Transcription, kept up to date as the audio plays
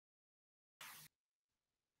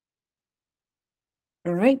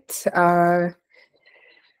All right.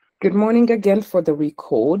 Good morning again for the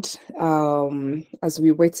record. As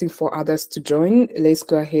we're waiting for others to join, let's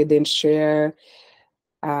go ahead and share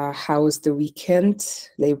how was the weekend?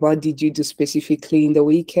 Like, what did you do specifically in the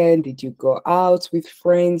weekend? Did you go out with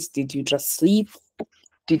friends? Did you just sleep?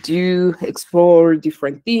 Did you explore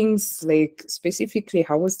different things? Like, specifically,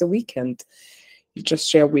 how was the weekend? You just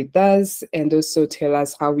share with us and also tell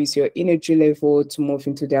us how is your energy level to move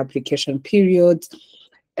into the application period.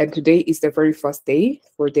 And today is the very first day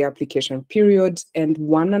for the application period. And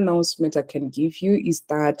one announcement I can give you is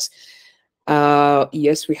that,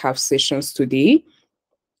 yes, we have sessions today.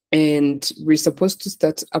 And we're supposed to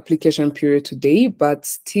start application period today, but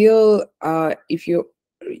still,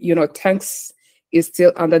 if thanks is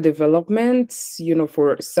still under development,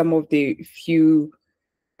 for some of the few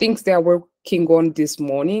things they are working on this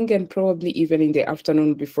morning and probably even in the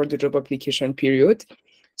afternoon before the job application period.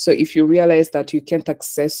 So if you realize that you can't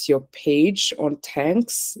access your page on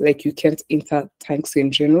Thanks, like you can't enter Thanks in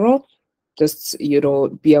general, just,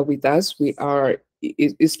 bear with us.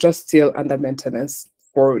 It's just still under maintenance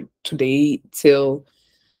for today till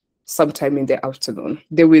sometime in the afternoon.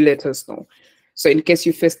 They will let us know. So in case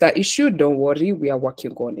you face that issue, don't worry, we are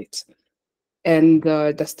working on it. And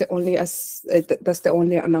that's the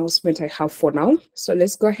only announcement I have for now. So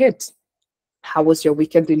let's go ahead. How was your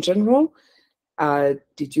weekend in general? What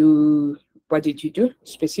did you do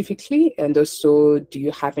specifically? And also, do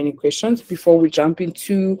you have any questions before we jump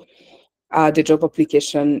into the job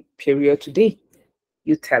application period today?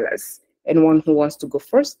 You tell us. Anyone who wants to go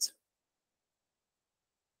first?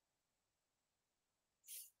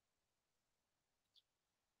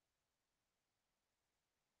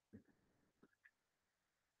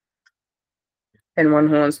 Anyone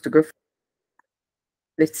who wants to go?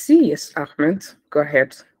 Let's see. Yes, Ahmed, go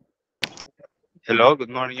ahead. Hello, good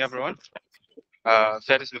morning, everyone.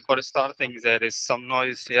 First, before starting, there is some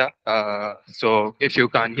noise here. So if you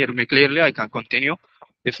can hear me clearly, I can continue.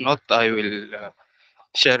 If not, I will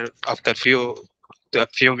share after few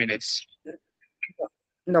minutes.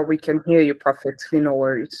 No, we can hear you perfectly. No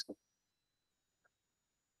worries.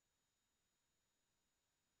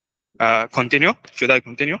 Continue? Should I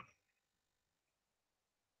continue?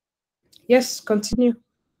 Yes, continue.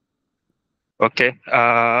 Okay.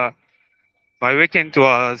 My weekend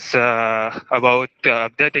was about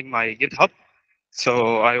updating my GitHub.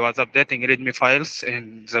 So I was updating README files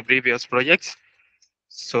in the previous projects.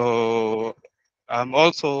 So I'm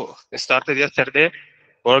also started yesterday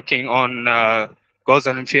working on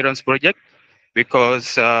causal inference project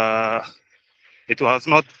because it was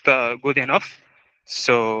not good enough.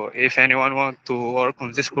 So if anyone want to work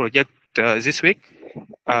on this project this week,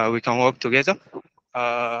 we can work together.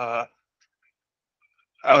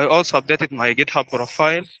 I also updated my GitHub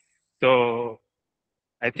profile. So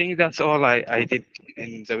I think that's all I did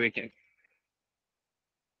in the weekend.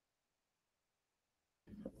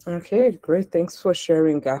 Okay, great. Thanks for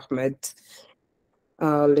sharing, Ahmed.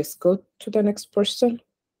 Let's go to the next person.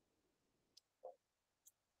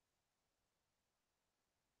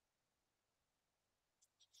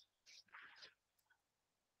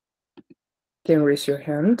 You can raise your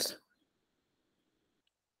hand.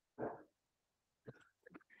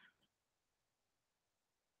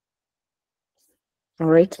 All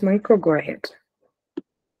right, Michael, go ahead.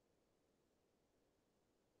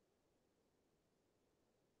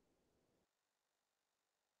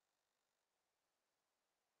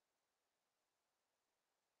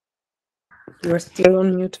 You're still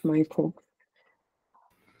on mute, Michael.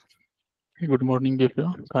 Good morning,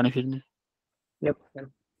 everyone. Can you hear me? Yep.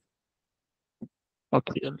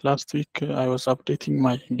 Okay, last week I was updating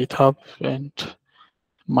my GitHub and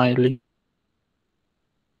my link.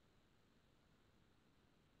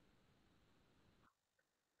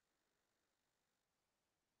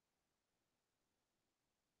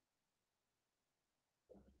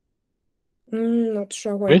 Not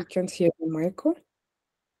sure why we can't hear you, Michael.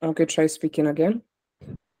 Okay, try speaking again.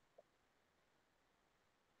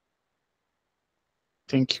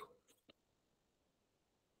 Thank you.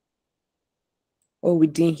 Oh, we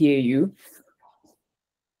didn't hear you.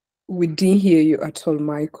 We didn't hear you at all,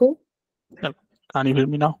 Michael. Can you hear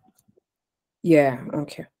me now? Yeah,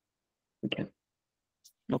 okay. Okay.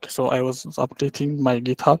 Okay, so I was updating my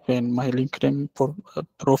GitHub and my LinkedIn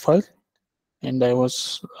profile, and I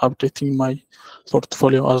was updating my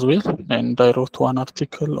portfolio as well. And I wrote one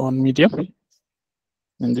article on Medium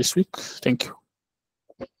in this week. Thank you.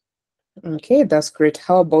 Okay, that's great.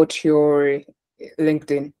 How about your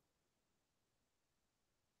LinkedIn?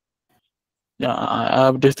 yeah,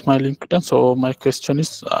 I update my LinkedIn. So my question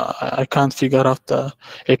is, I can't figure out the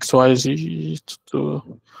XYZ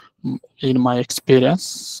in my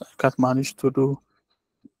experience. I can't manage to do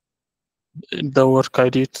the work I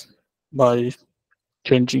did by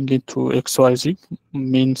changing it to XYZ,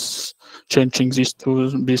 means changing this to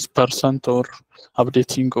this percent or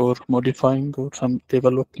updating or modifying or some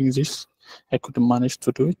developing this. I couldn't manage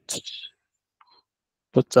to do it,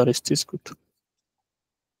 but the rest is good.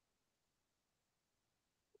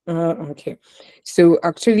 Okay. So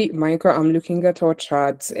actually, Michael, I'm looking at our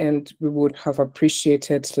charts and we would have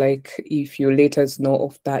appreciated like if you let us know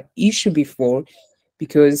of that issue before,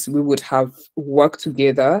 because we would have worked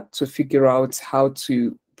together to figure out how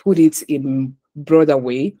to put it in broader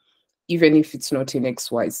way, even if it's not in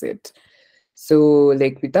XYZ. So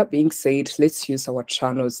like with that being said, let's use our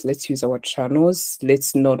channels.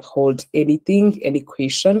 Let's not hold anything, any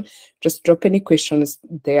question. Just drop any questions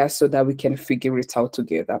there so that we can figure it out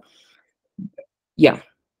together. Yeah.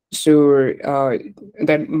 So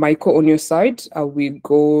then Michael, on your side, we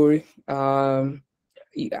go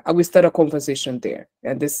I will start a conversation there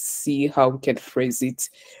and let's see how we can phrase it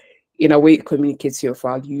in a way it communicates your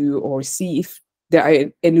value, or see if there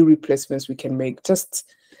are any replacements we can make,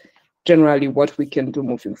 just generally what we can do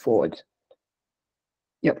moving forward.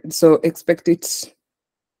 Yeah, so expect it.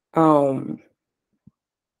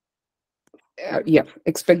 Yeah,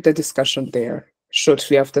 expect the discussion there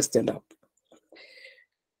shortly after stand up.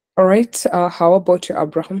 All right. How about you,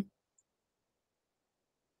 Abraham?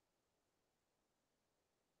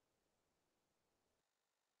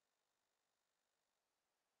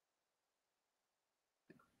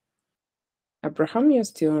 Abraham, you're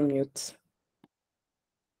still on mute.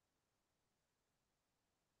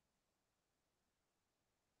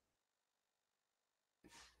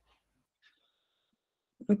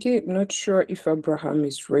 Okay, not sure if Abraham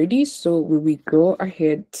is ready, so we will go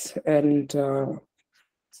ahead and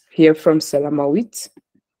hear from Salamawit.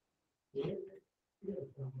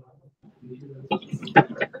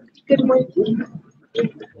 Good morning.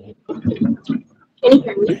 Can you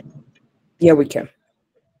hear me? Yeah, we can.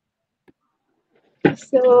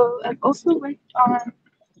 So I've also worked on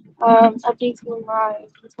updating my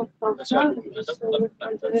content program. So on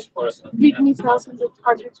the weekly files and the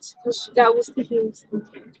project that was taking some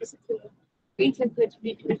time to create a good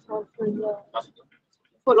weekly file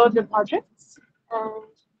for all the projects. And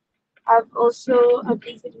I've also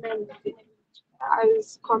updated my LinkedIn. I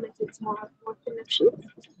was commented to have more connections,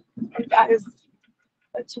 and I've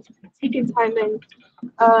taken time and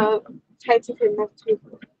tried to connect with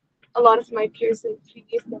a lot of my peers in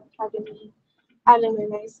previous academy,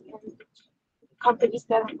 alumni, and companies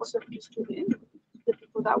that I'm also interested in, the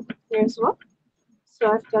people that work there as well. So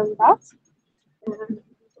I've done that.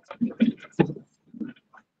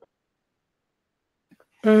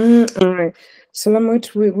 All right.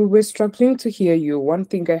 Salamawit, we were struggling to hear you. One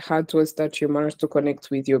thing I had was that you managed to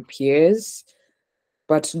connect with your peers,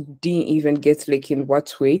 but didn't even get like in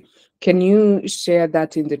what way. Can you share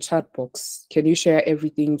that in the chat box? Can you share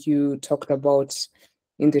everything you talked about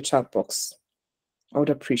in the chat box? I would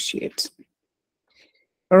appreciate.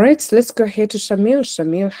 All right, let's go ahead to Shamil.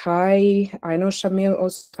 Shamil, hi. I know Shamil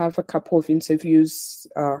also have a couple of interviews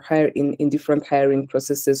in different hiring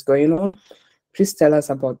processes going on. Please tell us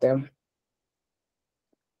about them.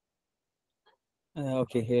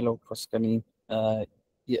 Okay, hello, Koskani.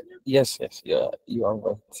 Yes, yeah, you are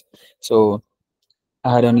right. So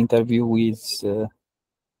I had an interview with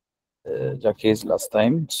Jacques last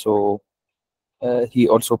time. So he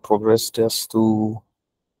also progressed us to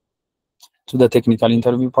the technical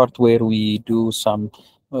interview part where we do some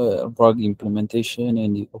RAG implementation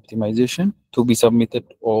and optimization to be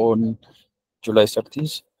submitted on July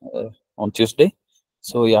 30th on Tuesday.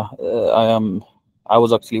 So yeah, I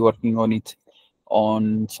was actually working on it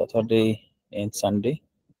on Saturday and Sunday.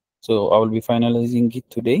 So I will be finalizing it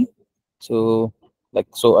today. So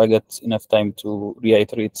I get enough time to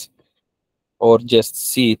reiterate or just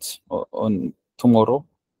see it on tomorrow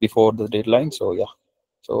before the deadline. So yeah,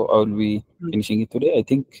 so I will be finishing it today. I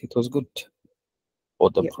think it was good for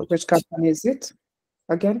the project. Which company is it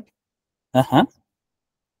again? Uh-huh.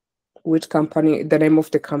 Which company? The name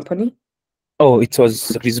of the company? Oh, it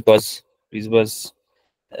was Rizbuzz. Rizbuzz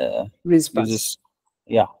Rizbuzz.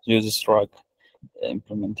 uses RAG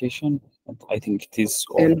implementation. And I think it is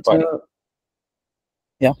owned And by.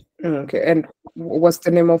 Yeah. Okay. And what's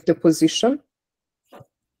the name of the position?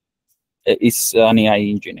 It's an AI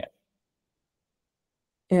engineer.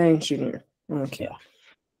 AI engineer. Okay. Yeah.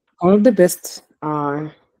 All the best,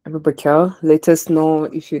 Abubakar. Let us know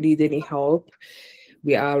if you need any help.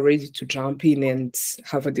 We are ready to jump in and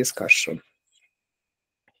have a discussion.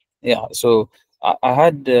 Yeah, so I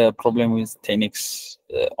had a problem with 10x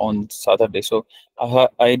on Saturday, so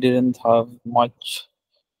I didn't have much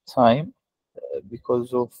time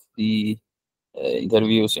because of the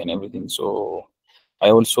interviews and everything. So I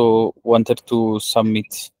also wanted to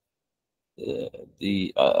submit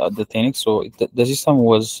the 10x, so the system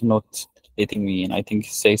was not letting me in. I think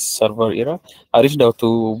it says server error. I reached out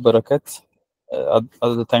to Barakat at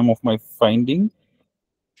the time of my finding.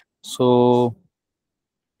 So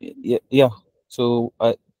yeah, so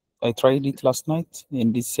I tried it last night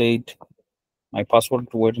and it said my password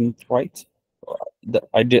wasn't right.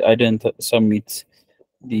 I didn't submit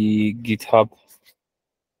the GitHub.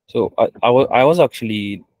 So I was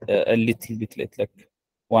actually a little bit late, like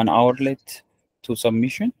 1 hour late to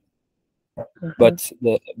submission. But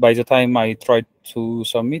by the time I tried to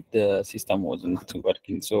submit, the system wasn't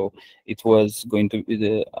working. So it was going to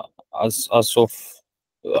be as of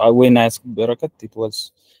when I asked Barakat, it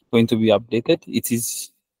was going to be updated. It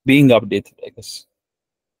is being updated, I guess.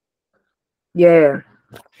 Yeah,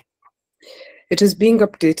 it is being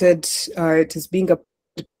updated. It is being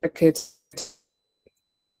updated.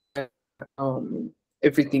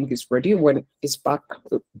 Everything is ready when it's back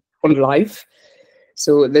on live.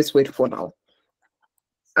 So let's wait for now.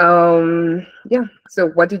 Yeah. So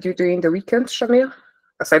what did you do in the weekend, Shamir?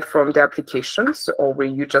 Aside from the applications, or were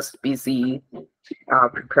you just busy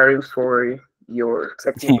preparing for your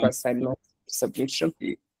technical assignment submission?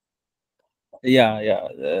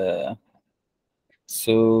 Yeah.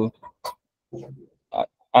 So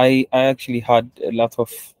I actually had a lot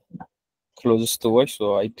of clothes to wash,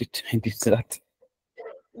 so I did that.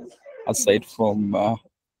 Aside from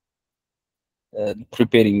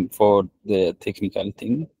preparing for the technical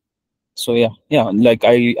thing, so yeah, like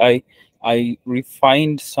I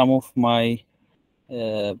refined some of my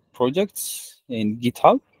projects in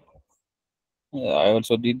GitHub. I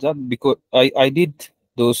also did that because I did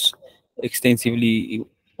those extensively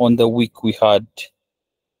on the week we had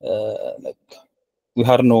like we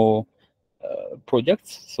had no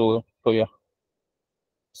projects. So yeah.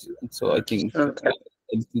 So I think a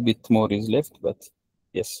little bit more is left, but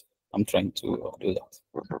yes, I'm trying to do that.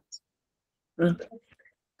 Okay.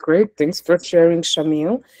 Great, thanks for sharing,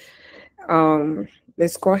 Shamil.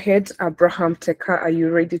 Let's go ahead. Abraham Teka, are you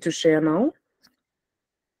ready to share now?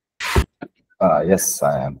 Yes,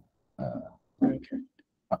 I am. Okay.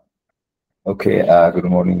 Okay, good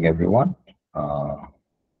morning, everyone.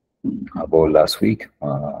 About last week,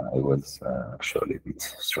 it was actually a bit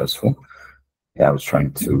stressful. Yeah, I was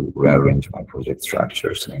trying to rearrange my project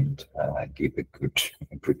structures and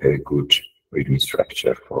prepare a good readme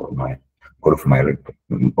structure for all of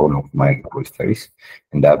my repositories.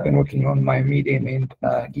 And I've been working on my Medium and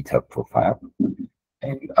GitHub profile.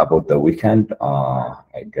 And about the weekend,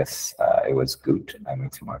 I guess it was good. I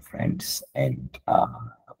met my friends, and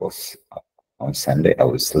on Sunday I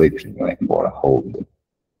was sleeping like for a whole day.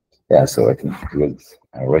 Yeah, so I think it was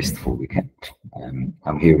a restful weekend.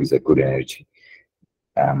 I'm here with a good energy.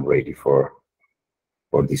 I'm ready for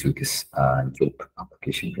this week's job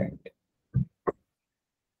application grant.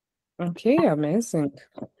 Okay, amazing.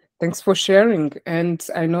 Thanks for sharing. And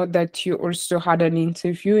I know that you also had an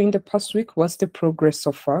interview in the past week. What's the progress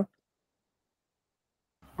so far?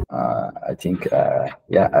 I think they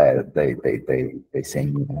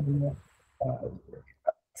sent me.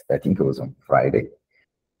 I think it was on Friday,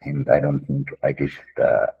 and I don't think I get.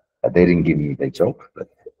 They didn't give me the job, but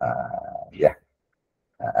yeah,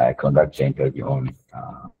 I conduct the interview on.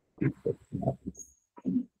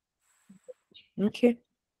 Okay.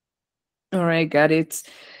 All right, got it.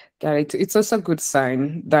 Got it. It's also a good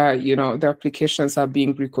sign that, you know, the applications are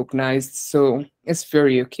being recognized. So it's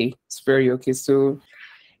very okay. It's very okay. So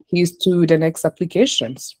here's to the next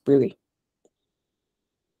applications, really.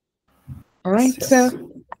 All right. Yes.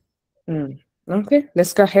 Okay,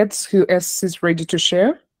 let's go ahead. Who else is ready to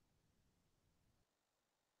share?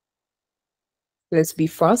 Let's be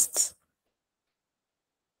fast.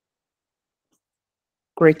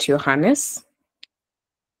 Great, Johannes.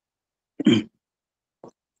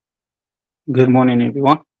 Good morning,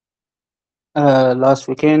 everyone. Last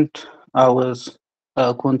weekend, I was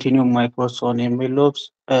continuing my course on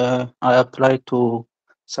MLOps. I applied to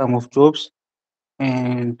some of jobs,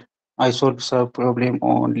 and I solved some problem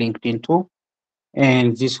on LinkedIn too.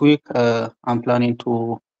 And this week, I'm planning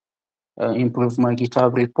to improve my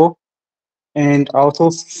GitHub repo. And out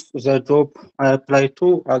of the job I applied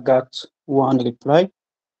to, I got one reply,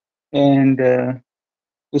 and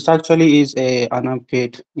this actually is an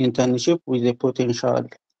unpaid internship with a potential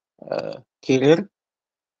career.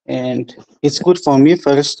 And it's good for me.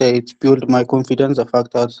 First, it built my confidence, the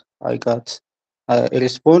fact that I got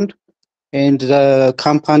respond. And the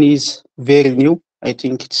company is very new. I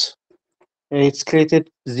think it's created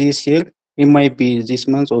this year. It might be this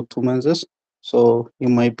month or 2 months, so it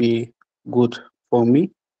might be good for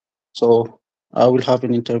me. So I will have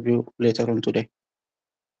an interview later on today.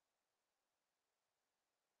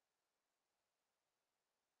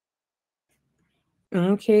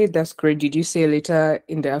 Okay, that's great. Did you say later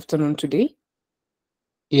in the afternoon today?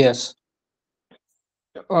 Yes.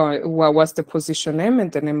 What was the position name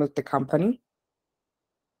and the name of the company?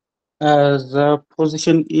 The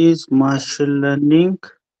position is machine learning,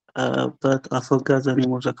 but I forgot the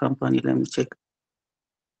name of the company. Let me check.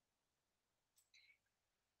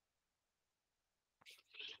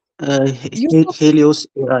 Helios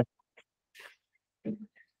AI.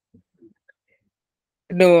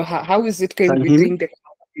 No, how is it going Can you with hear me? doing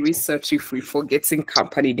the research if we're forgetting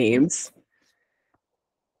company names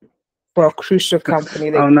for a crucial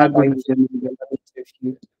company like I'm not that? Like, good with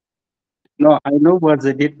the No, I know what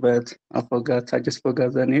they did, but I forgot. I just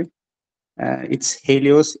forgot the name. It's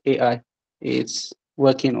Helios AI. It's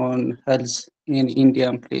working on health in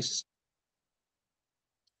Indian place.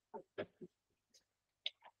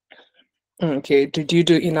 okay, did you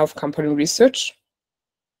do enough company research?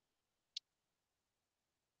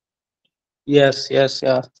 Yes,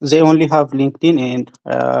 yeah. They only have LinkedIn, and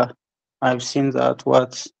I've seen that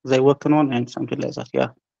what they're working on and something like that. Yeah.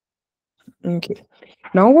 Okay.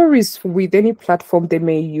 Now, worries with any platform they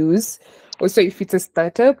may use. Also, if it's a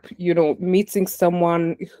startup, meeting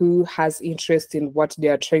someone who has interest in what they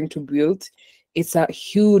are trying to build, it's a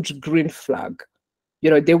huge green flag.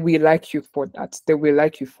 They will like you for that. They will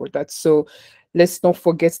like you for that. So let's not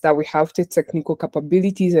forget that we have the technical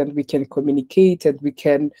capabilities and we can communicate and we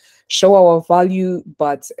can show our value,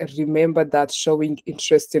 but remember that showing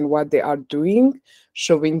interest in what they are doing,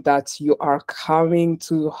 showing that you are coming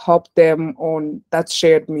to help them on that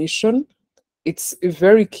shared mission, it's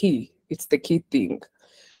very key. It's the key thing.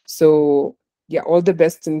 So yeah, all the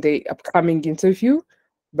best in the upcoming interview,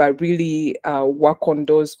 but really work on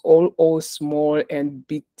those all small and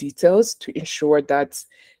big details to ensure that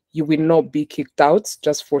you will not be kicked out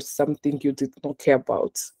just for something you did not care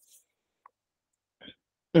about.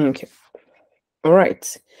 Okay. All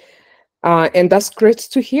right. And that's great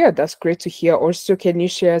to hear. That's great to hear. Also, can you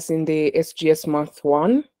share us in the SJS month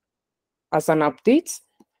 1 as an update?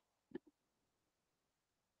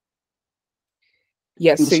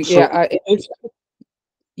 Yes. So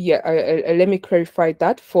yeah, let me clarify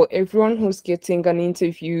that for everyone who's getting an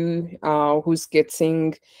interview, who's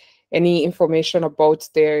getting any information about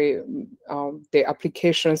their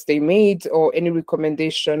applications they made or any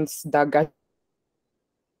recommendations that got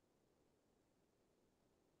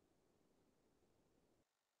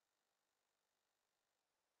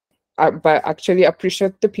but actually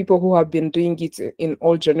appreciate the people who have been doing it in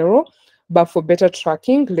all general. But for better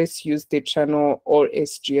tracking, let's use the channel or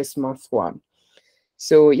SJS month 1.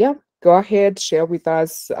 So yeah, go ahead, share with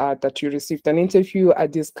us that you received an interview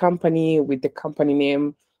at this company with the company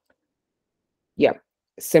name. Yeah,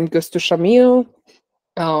 same goes to Shamil.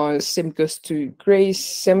 Same goes to Grace.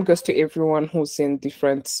 Same goes to everyone who's in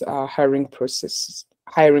different hiring processes.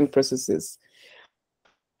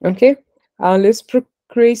 Okay, let's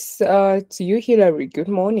progress to you, Hilary. Good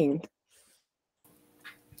morning.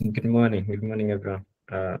 Good morning, everyone.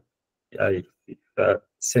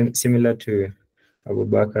 Similar to Abu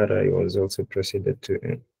Bakr, I was also proceeded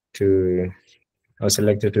I was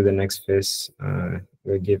selected to the next phase.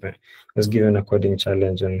 Was given a coding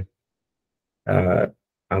challenge, and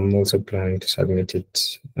I'm also planning to submit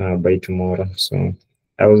it by tomorrow. So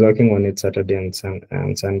I was working on it Saturday and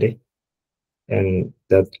Sunday, and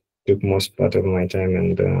that took most part of my time.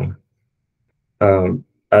 And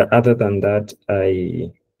other than that,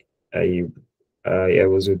 I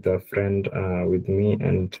was with a friend with me,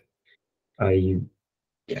 and I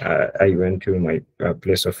went to my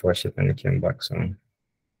place of worship and came back. So,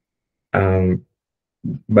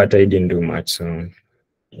 but I didn't do much. So,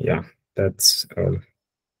 yeah, that's all.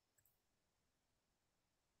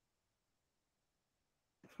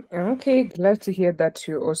 Okay, glad to hear that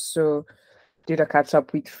you also did a catch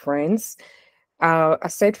up with friends.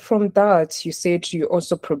 Aside from that, you said you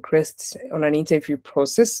also progressed on an interview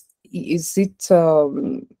process. Is it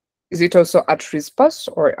also at RISPAS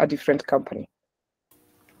or a different company?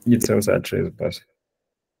 It's also at RISPAS.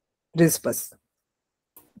 RISPAS.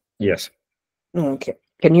 Yes. Okay.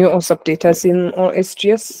 Can you also update us in our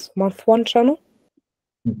SJS month 1 channel?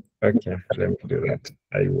 Okay, let me do that.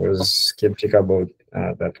 I was skeptical about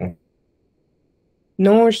that one.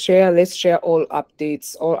 No, let's share all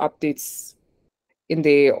updates. All updates in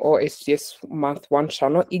the SJS month one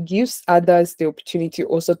channel, it gives others the opportunity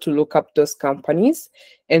also to look up those companies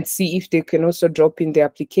and see if they can also drop in their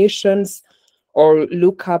applications or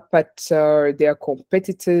look up at their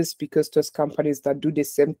competitors, because those companies that do the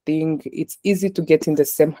same thing, it's easy to get in the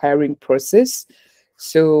same hiring process.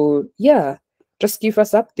 So yeah, just give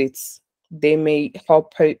us updates. They may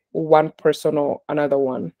help one person or another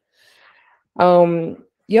one.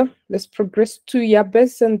 Yeah, let's progress to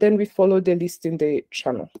Yabes and then we follow the list in the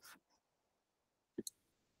channel.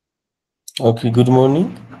 Okay, good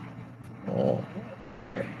morning.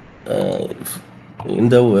 In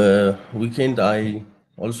the weekend, I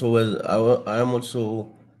also I am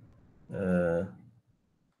also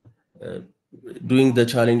doing the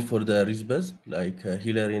challenge for the Rizbas, like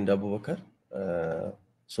Hillary and Abubakar.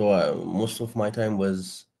 So most of my time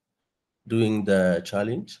was doing the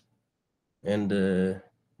challenge, and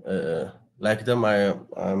like them,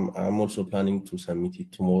 I'm also planning to submit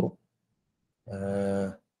it tomorrow.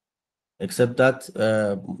 Except that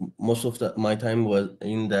most of my time was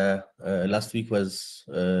in the last week was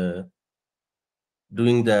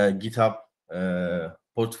doing the GitHub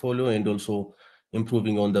portfolio and also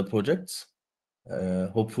improving on the projects.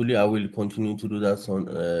 Hopefully, I will continue to do that on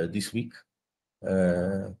this week,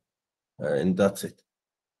 and that's it.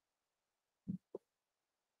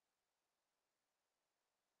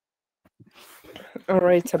 All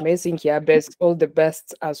right, amazing, Yabes. All the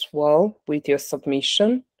best as well with your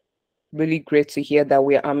submission. Really great to hear that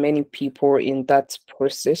we are many people in that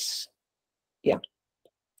process. Yeah.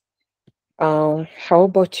 How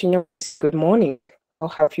about you? Good morning. How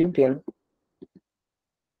have you been?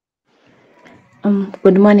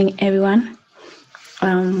 Good morning, everyone.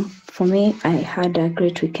 For me, I had a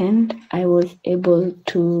great weekend. I was able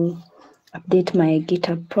to update my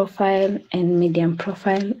GitHub profile and Medium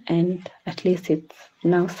profile, and at least it's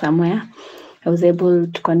now somewhere. I was able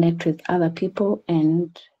to connect with other people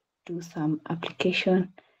and do some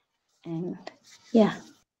application, and yeah.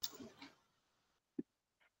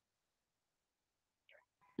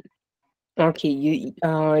 Okay,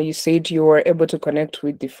 you said you were able to connect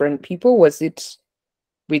with different people. Was it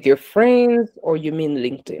with your friends or you mean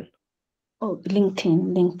LinkedIn? Oh,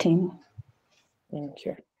 LinkedIn.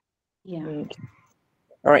 Okay. Yeah. Okay.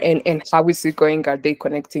 All right, and how is it going? Are they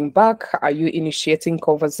connecting back? Are you initiating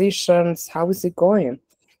conversations? How is it going?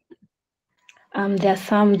 There are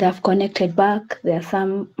some that have connected back. There are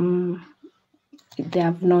some they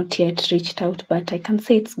have not yet reached out, but I can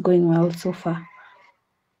say it's going well so far.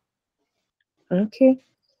 Okay.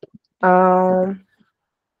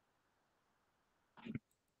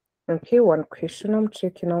 Okay, one question. I'm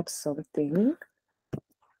checking out something.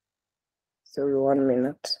 Sorry, 1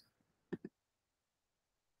 minute.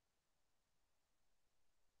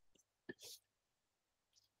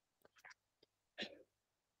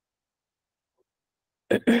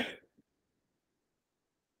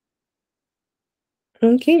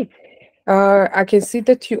 Okay. I can see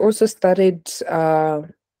that you also started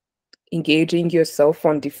engaging yourself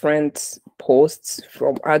on different posts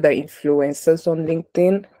from other influencers on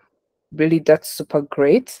LinkedIn. Really, that's super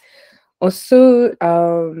great. Also,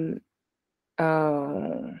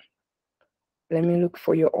 let me look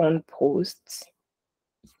for your own posts.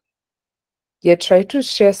 Yeah, try to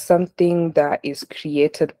share something that is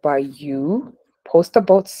created by you. Post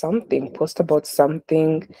about something,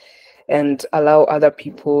 and allow other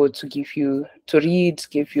people to read,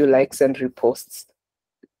 give you likes and reposts.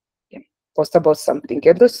 Yeah, post about something.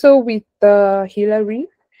 And also with Hillary,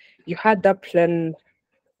 you had that plan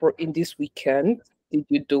for in this weekend. Did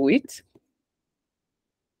you do it?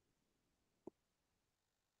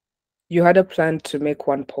 You had a plan to make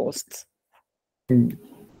one post.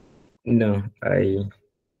 No, I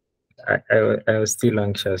was still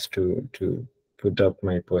anxious to put up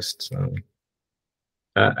my posts.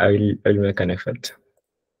 I'll make an effort.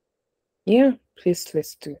 Yeah, please,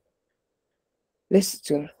 let's do.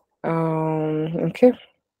 Okay.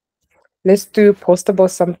 Let's do post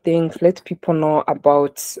about something. Let people know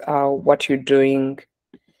about what you're doing.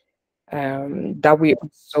 That will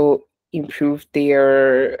also improve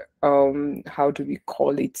their how do we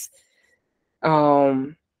call it?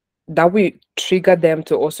 That will trigger them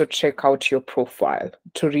to also check out your profile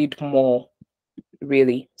to read more,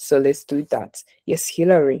 really. So let's do that. Yes,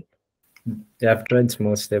 Hillary. Yeah, I've tried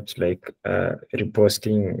small steps like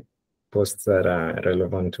reposting posts that are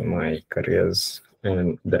relevant to my careers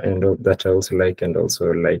and that I also like, and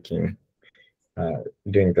also liking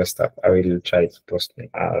doing the stuff. I will try to post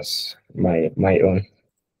as my own.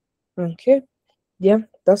 Okay. Yeah,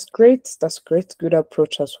 that's great. That's great. Good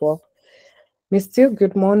approach as well. Miss Steele,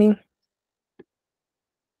 good morning.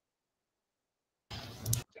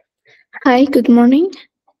 Hi, good morning.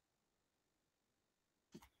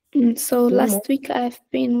 So Good last week I've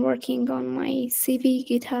been working on my CV,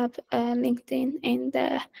 GitHub, LinkedIn,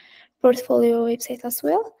 and portfolio website as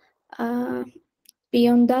well.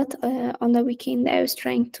 Beyond that, on the weekend I was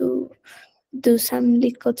trying to do some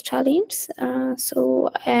lead code challenge.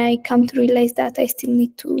 So I come to realize that I still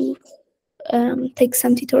need to take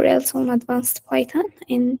some tutorials on advanced Python,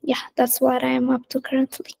 and yeah, that's what I am up to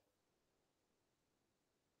currently.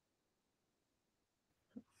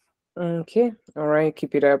 Okay, all right,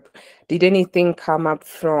 keep it up. Did anything come up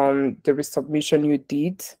from the resubmission you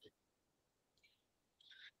did?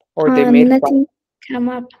 Or they made nothing come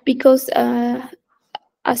up because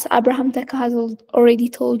as Abraham Tech has already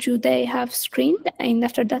told you, they have screened, and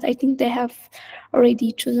after that, I think they have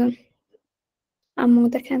already chosen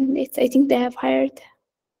among the candidates. I think they have hired.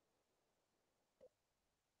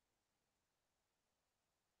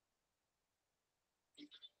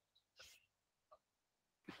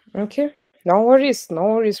 Okay, no worries, no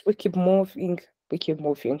worries. We keep moving. We keep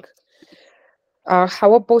moving.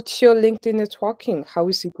 How about your LinkedIn networking? How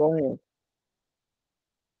is it going?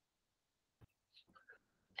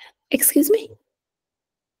 Excuse me?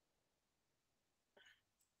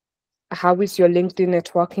 How is your LinkedIn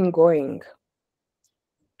networking going?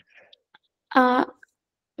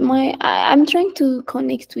 I'm trying to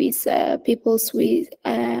connect with people with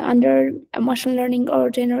under machine learning or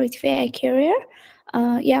generative AI career.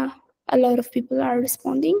 Yeah, a lot of people are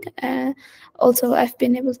responding. Also, I've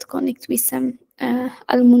been able to connect with some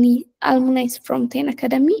alumni from 10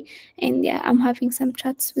 Academy, and yeah, I'm having some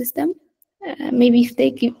chats with them. Maybe if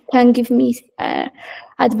they can give me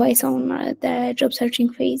advice on the job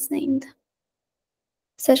searching phase and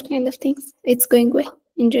such kind of things. It's going well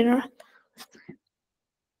in general.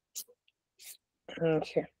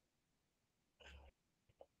 Okay.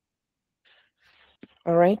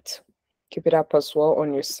 All right. Keep it up as well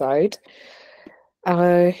on your side.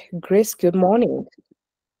 Grace, good morning.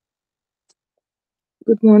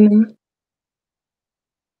 Good morning.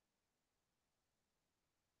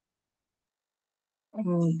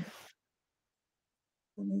 Can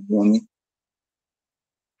you hear me?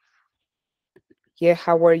 Yeah,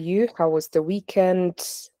 how are you? How was the weekend?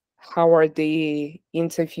 How are the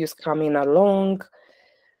interviews coming along?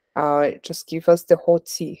 Just give us the hot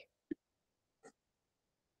tea.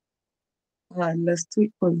 Last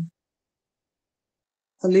week was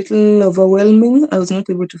a little overwhelming. I was not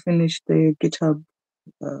able to finish the GitHub.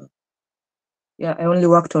 Yeah, I only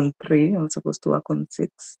worked on 3. I was supposed to work on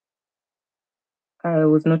 6. I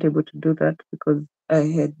was not able to do that because I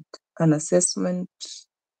had an assessment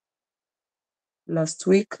last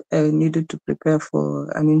week. I needed to prepare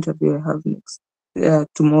for an interview I have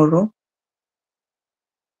tomorrow.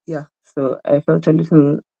 Yeah, so I felt a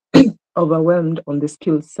little overwhelmed on the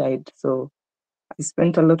skills side. So I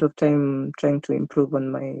spent a lot of time trying to improve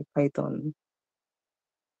on my Python.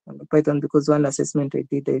 Because one assessment I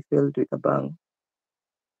did, I failed with a bang.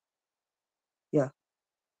 Yeah.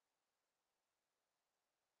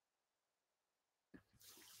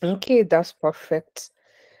 Okay, that's perfect.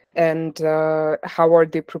 And how are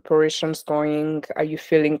the preparations going? Are you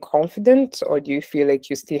feeling confident, or do you feel like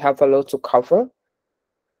you still have a lot to cover?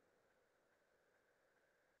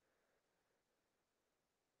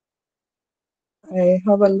 I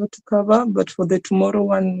have a lot to cover, but for the tomorrow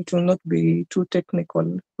one, it will not be too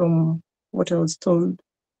technical from what I was told.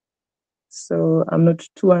 So I'm not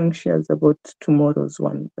too anxious about tomorrow's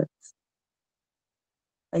one, but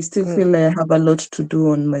I still feel I have a lot to do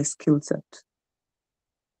on my skill set.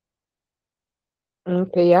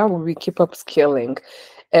 Okay, yeah, we keep upskilling.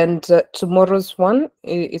 And tomorrow's one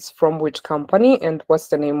is from which company, and what's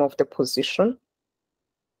the name of the position?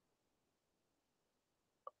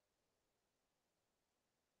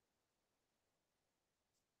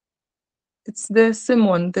 It's the same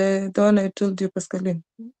one, the one I told you, Pascaline.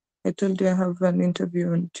 I told you I have an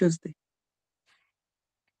interview on Tuesday.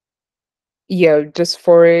 Yeah, just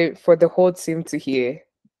for the whole team to hear.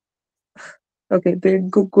 Okay, the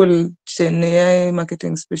Google Gen AI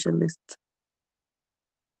marketing specialist.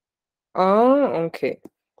 Oh, okay.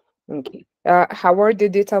 Okay. How are the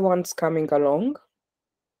data ones coming along?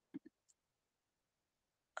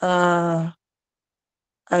 The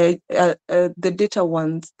data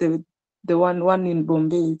ones, the one in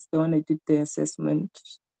Bombay is the one I did the assessment.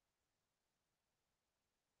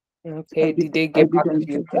 Okay, did they get back to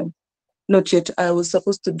you? Not yet. I was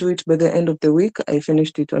supposed to do it by the end of the week. I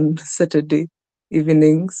finished it on Saturday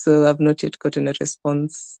evening, so I've not yet gotten a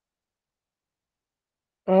response.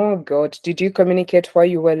 Oh God, did you communicate why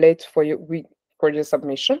you were late for your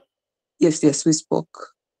submission? Yes, we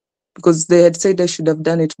spoke. because they had said I should have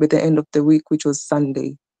done it by the end of the week, which was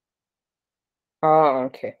Sunday. Ah,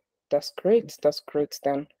 okay. That's great. That's great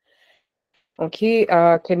then. Okay,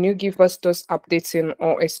 can you give us those updates in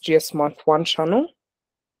our SJS Month 1 channel?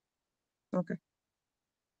 Okay.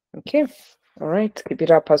 Okay. All right. Keep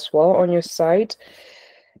it up as well on your side.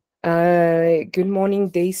 Good morning,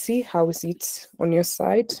 Daisy. How is it on your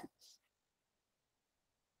side?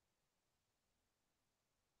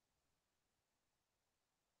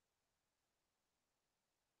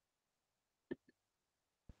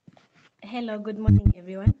 Hello, good morning,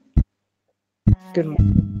 everyone. Good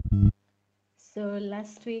morning. So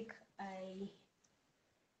last week, I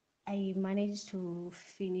managed to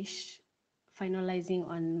finish finalizing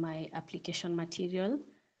on my application material,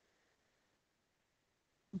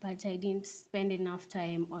 but I didn't spend enough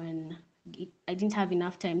time on I didn't have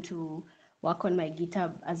enough time to work on my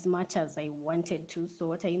GitHub as much as I wanted to. So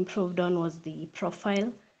what I improved on was the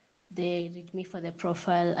profile, the README for the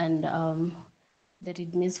profile, and the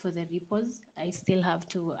READMEs for the repos. I still have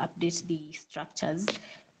to update the structures.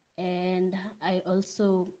 And I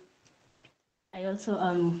also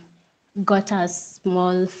got a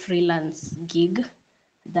small freelance gig.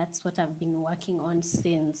 That's what I've been working on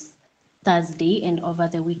since Thursday and over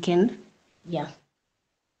the weekend. Yeah.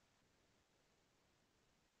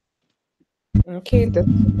 Okay, that's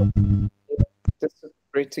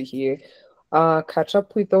great to hear. Catch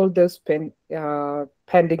up with all those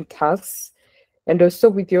pending tasks, and also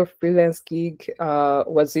with your freelance gig.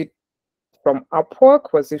 Was it from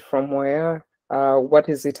Upwork? Was it from where? What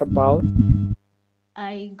is it about?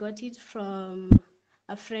 I got it from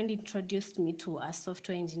a friend introduced me to a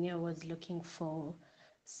software engineer who was looking for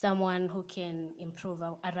someone who can improve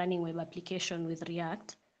a running web application with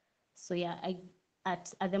React. So yeah,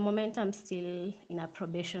 at the moment I'm still in a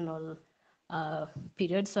probational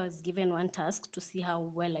period. So I was given one task to see how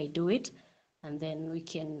well I do it, and then we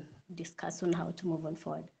can discuss on how to move on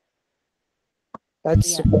forward.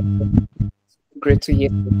 That's Yeah. super great to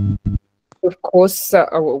hear. Of course,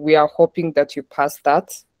 we are hoping that you pass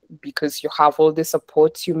that because you have all the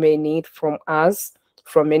support you may need from us,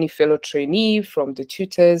 from any fellow trainee, from the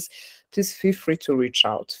tutors. Please feel free to reach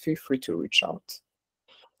out. Feel free to reach out.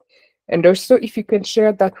 And also, if you can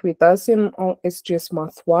share that with us in on SJS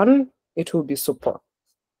Month 1, it will be super.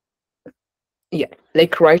 Yeah,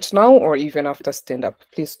 like right now or even after stand-up,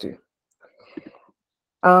 please do.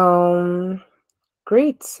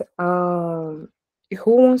 Great.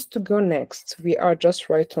 Who wants to go next? We are just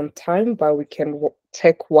right on time, but we can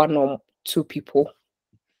take one or two people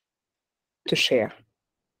to share.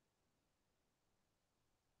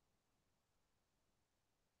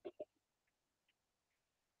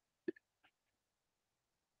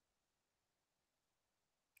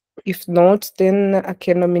 If not, then I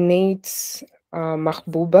can nominate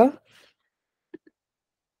Mahbouba.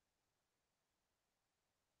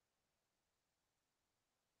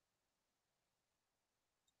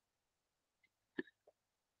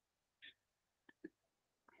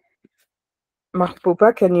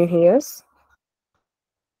 Mahbouba, can you hear us?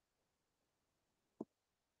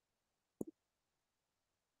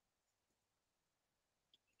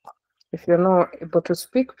 If you're not able to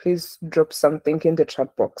speak, please drop something in the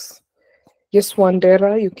chat box. Yes,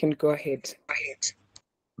 Wandera, you can go ahead.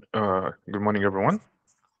 Good morning, everyone.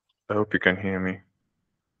 I hope you can hear me.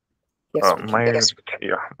 Yes, we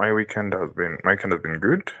can. My weekend has been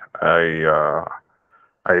good.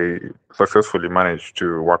 I successfully managed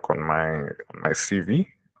to work on my CV.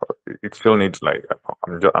 It still needs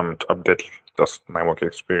I'm to update just my work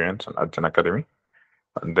experience at an academy,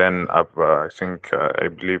 and then I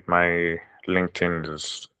believe my LinkedIn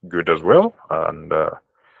is good as well, and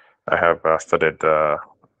I have started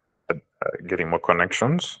getting more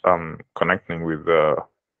connections. Connecting with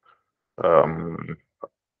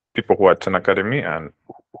people who are at an academy and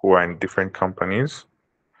who are in different companies,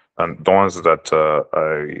 and the ones that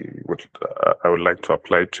I would like to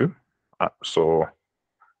apply to. So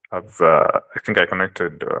I think I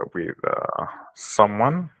connected with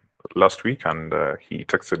someone last week, and he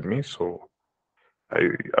texted me. So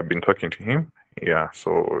I've been talking to him. Yeah.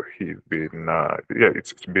 So he's been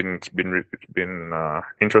it's been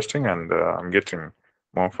interesting, and I'm getting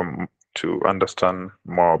more to understand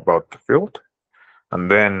more about the field.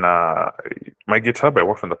 And then my GitHub, I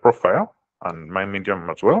worked on the profile and my Medium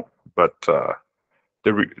as well. But the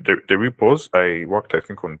repos, I worked, I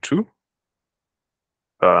think, on 2.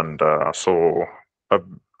 And so I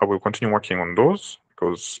will continue working on those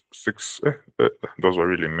because 6, those were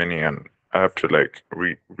really many. And I have to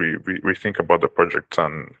rethink about the project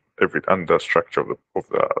and the structure of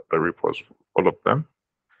the repos, all of them.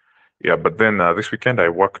 Yeah, but then this weekend I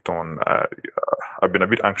worked on. I've been a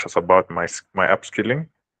bit anxious about my upskilling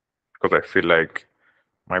because I feel like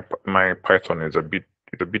my Python is a bit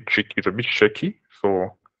tricky. It's a bit shaky.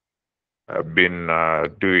 So I've been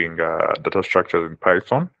doing data structures in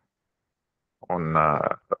Python on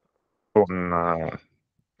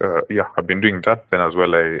yeah, I've been doing that. Then as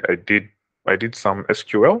well, I did some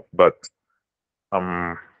SQL, but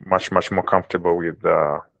I'm much more comfortable with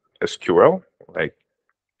SQL. Like,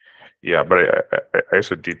 yeah, but I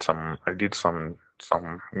also did some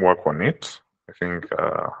work on it. I think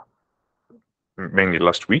mainly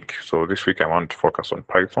last week. So this week I want to focus on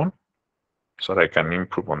Python so that I can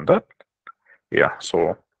improve on that. Yeah,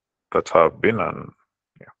 so that's how I've been, and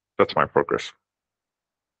yeah, that's my progress.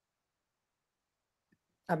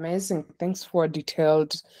 Amazing. Thanks for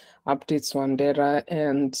detailed updates on data.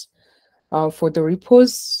 And for the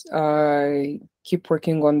repos, keep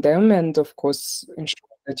working on them, and of course, ensure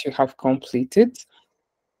that you have completed.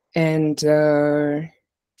 And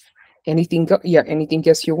anything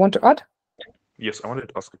else you want to add? Yes, I wanted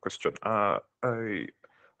to ask a question. How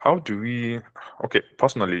do we? Okay,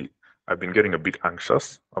 personally, I've been getting a bit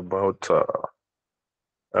anxious about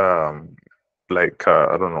like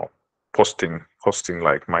I don't know, posting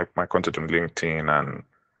like my content on LinkedIn,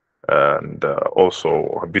 and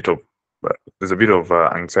also a bit of there's a bit of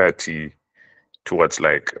anxiety towards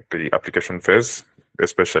like the application phase,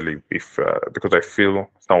 especially if because I feel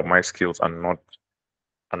some of my skills are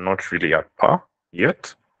not really at par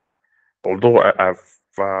yet. Although I've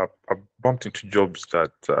bumped into jobs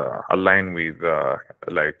that align with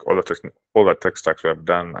like all the tech stacks we have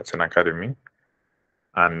done at an academy,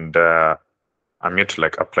 and I'm yet to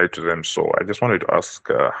like apply to them. So I just wanted to ask,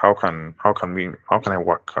 how can I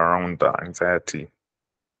work around the anxiety?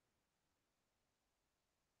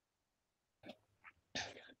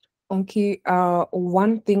 Okay,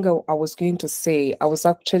 one thing I was going to say, I was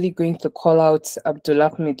actually going to call out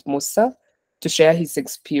Abdulahmid Musa to share his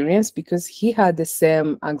experience because he had the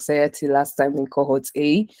same anxiety last time in cohort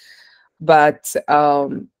A. But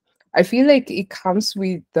I feel like it comes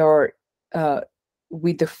with the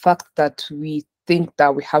fact that we think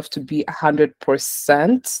that we have to be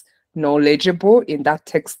 100% knowledgeable in that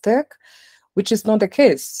tech stack, which is not the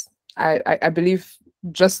case. I believe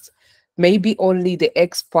just maybe only the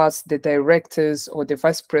experts, the directors, or the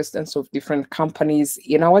vice presidents of different companies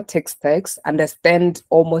in our tech stacks understand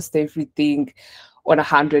almost everything on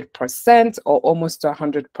 100% or almost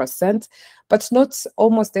 100%, but not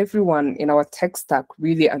almost everyone in our tech stack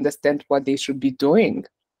really understand what they should be doing.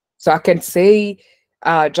 So I can say,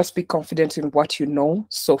 just be confident in what you know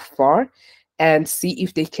so far and see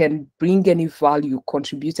if they can bring any value,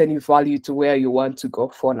 contribute any value to where you want to go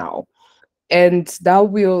for now. And that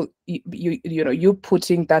will, you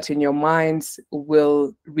putting that in your minds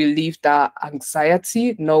will relieve that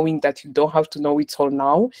anxiety, knowing that you don't have to know it all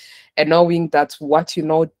now, and knowing that what you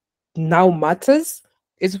know now matters.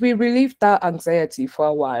 It will relieve that anxiety for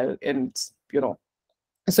a while. And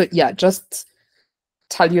so yeah, just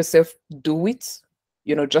tell yourself, do it,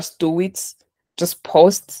 just do it, just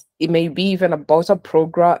post. It may be even about a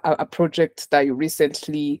project that you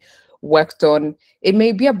recently worked on. It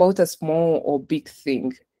may be about a small or big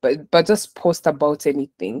thing, but just post about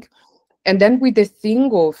anything. And then with the thing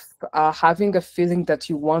of having a feeling that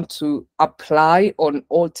you want to apply on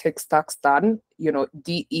all tech stacks done,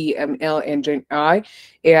 DEML and Gen AI,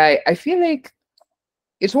 I feel like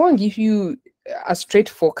it won't give you a straight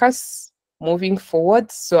focus moving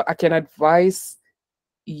forward. So I can advise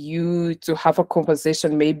you to have a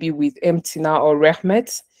conversation maybe with Emtina or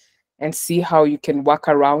Rehmet and see how you can work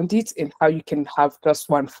around it and how you can have just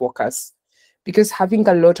one focus. Because having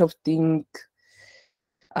a lot of things,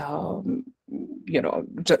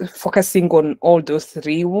 just focusing on all those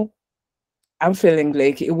three, I'm feeling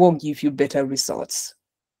like it won't give you better results.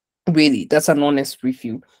 Really, that's an honest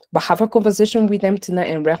review. But have a conversation with Emtina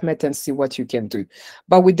and Rehmet and see what you can do.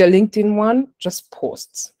 But with the LinkedIn one, just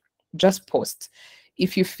post. Just post.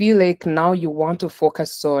 If you feel like now you want to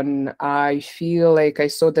focus on, I feel like I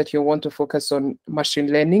saw that you want to focus on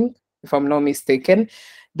machine learning, if I'm not mistaken,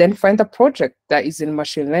 then find a project that is in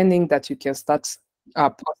machine learning that you can start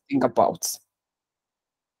posting about.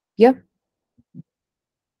 Yeah.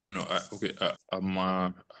 No, okay.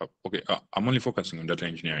 Okay. I'm only focusing on data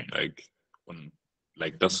engineering,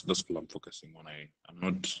 that's what I'm focusing on. I'm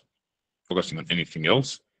not focusing on anything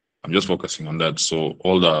else. I'm just focusing on that. So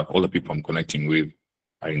all the people I'm connecting with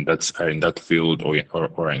are in that field or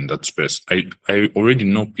in that space. I already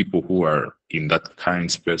know people who are in that kind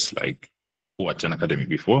of space, like who attend academy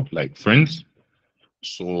before, like friends.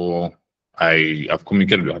 So I have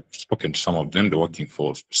communicated, I've spoken to some of them. They're working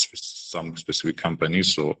for some specific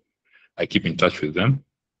companies, so I keep in touch with them.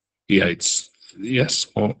 Yeah, it's yes.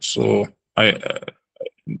 So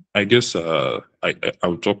I guess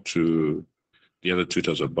I'll talk to the other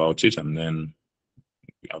tutors about it, and then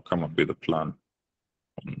I'll come up with a plan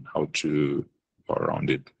on how to go around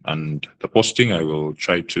it. And the posting, I will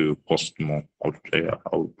try to post more.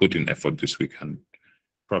 I'll put in effort this week and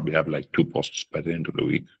probably have like 2 posts by the end of the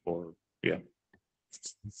week. Or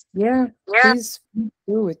Yeah, please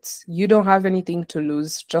do it. You don't have anything to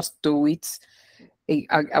lose. Just do it.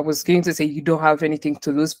 I was going to say you don't have anything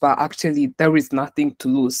to lose, but actually there is nothing to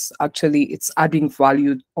lose. Actually, it's adding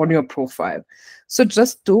value on your profile. So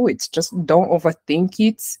just do it. Just don't overthink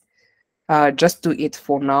it. Just do it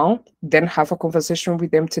for now. Then have a conversation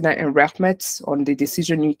with them tonight and Rahmat on the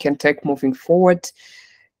decision you can take moving forward.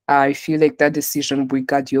 I feel like that decision will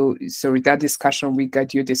guide you. Sorry, that discussion will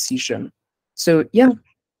guide your decision. So yeah.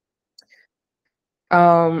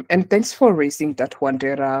 And thanks for raising that one,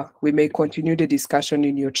 Dera. We may continue the discussion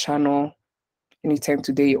in your channel anytime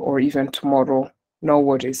today or even tomorrow. No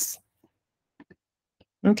worries.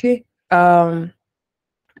 Okay. All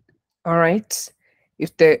right.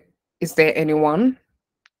 Is there anyone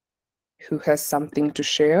who has something to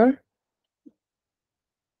share?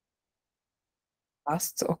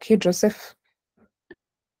 Last, okay, Joseph.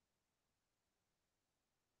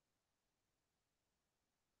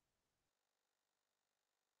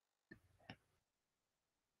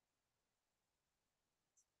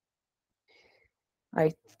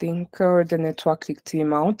 I think the network kicked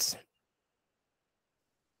him out.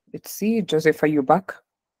 Let's see, Joseph, are you back?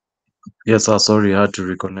 Yes, sorry, I had to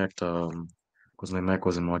reconnect because my mic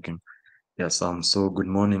wasn't working. Yes, so good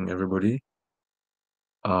morning, everybody.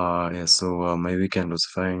 Yeah, so my weekend was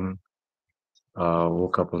fine.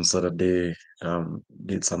 Woke up on Saturday,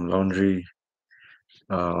 did some laundry.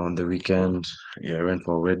 On the weekend, yeah, I went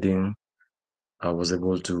for a wedding. I was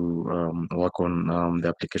able to work on the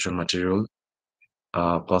application material.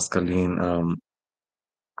 Pascaline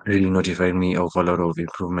really notified me of a lot of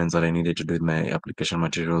improvements that I needed to do with my application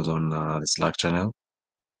materials on the Slack channel,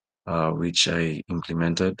 which I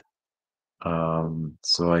implemented.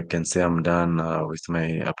 So I can say I'm done with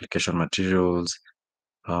my application materials.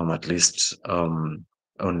 At least on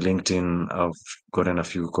LinkedIn, I've gotten a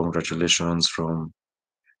few congratulations from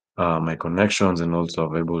my connections, and also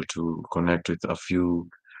I'm able to connect with a few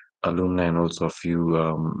alumni and also a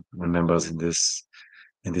few members in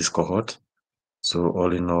this cohort. So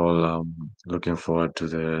all in all, looking forward to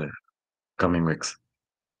the coming weeks.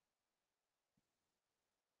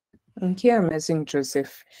 Thank you, amazing,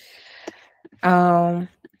 Joseph. I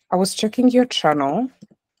was checking your channel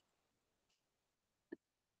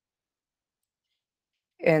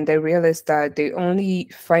and I realized that the only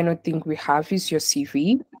final thing we have is your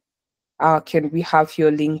CV. Can we have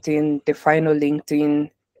your LinkedIn, the final LinkedIn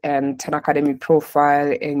and an academy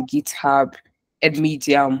profile and GitHub and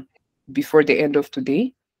Medium before the end of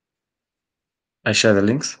today? I share the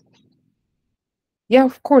links? Yeah,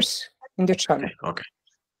 of course, in the channel. Okay.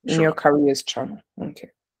 In Sure. your careers channel. Okay.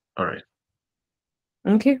 All right.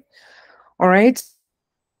 Okay. All right.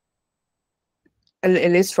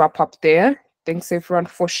 Let's wrap up there. Thanks everyone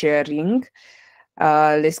for sharing.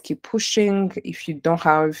 Let's keep pushing. If you don't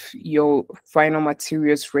have your final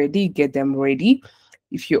materials ready, get them ready.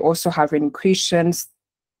 If you also have any questions,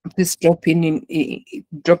 please drop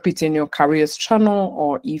it in your careers channel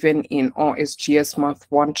or even in our SJS Month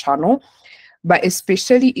 1 channel. But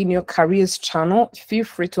especially in your careers channel, feel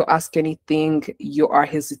free to ask anything you are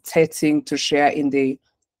hesitating to share in the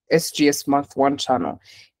SJS Month 1 channel.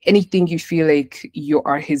 Anything you feel like you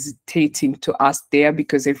are hesitating to ask there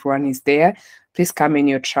because everyone is there, please come in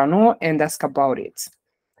your channel and ask about it.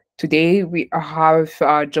 Today, we have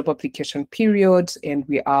our job application period, and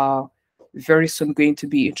we are very soon going to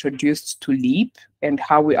be introduced to Leap and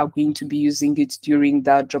how we are going to be using it during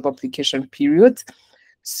that job application period.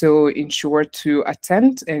 So ensure to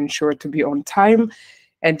attend, ensure to be on time.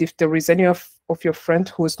 And if there is any of your friend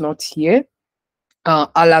who's not here,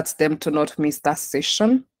 alert them to not miss that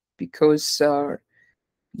session because,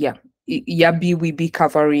 Yabi will be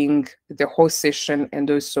covering the whole session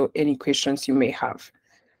and also any questions you may have.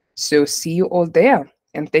 So see you all there.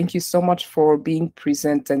 And thank you so much for being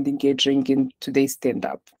present and engaging in today's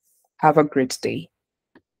stand-up. Have a great day.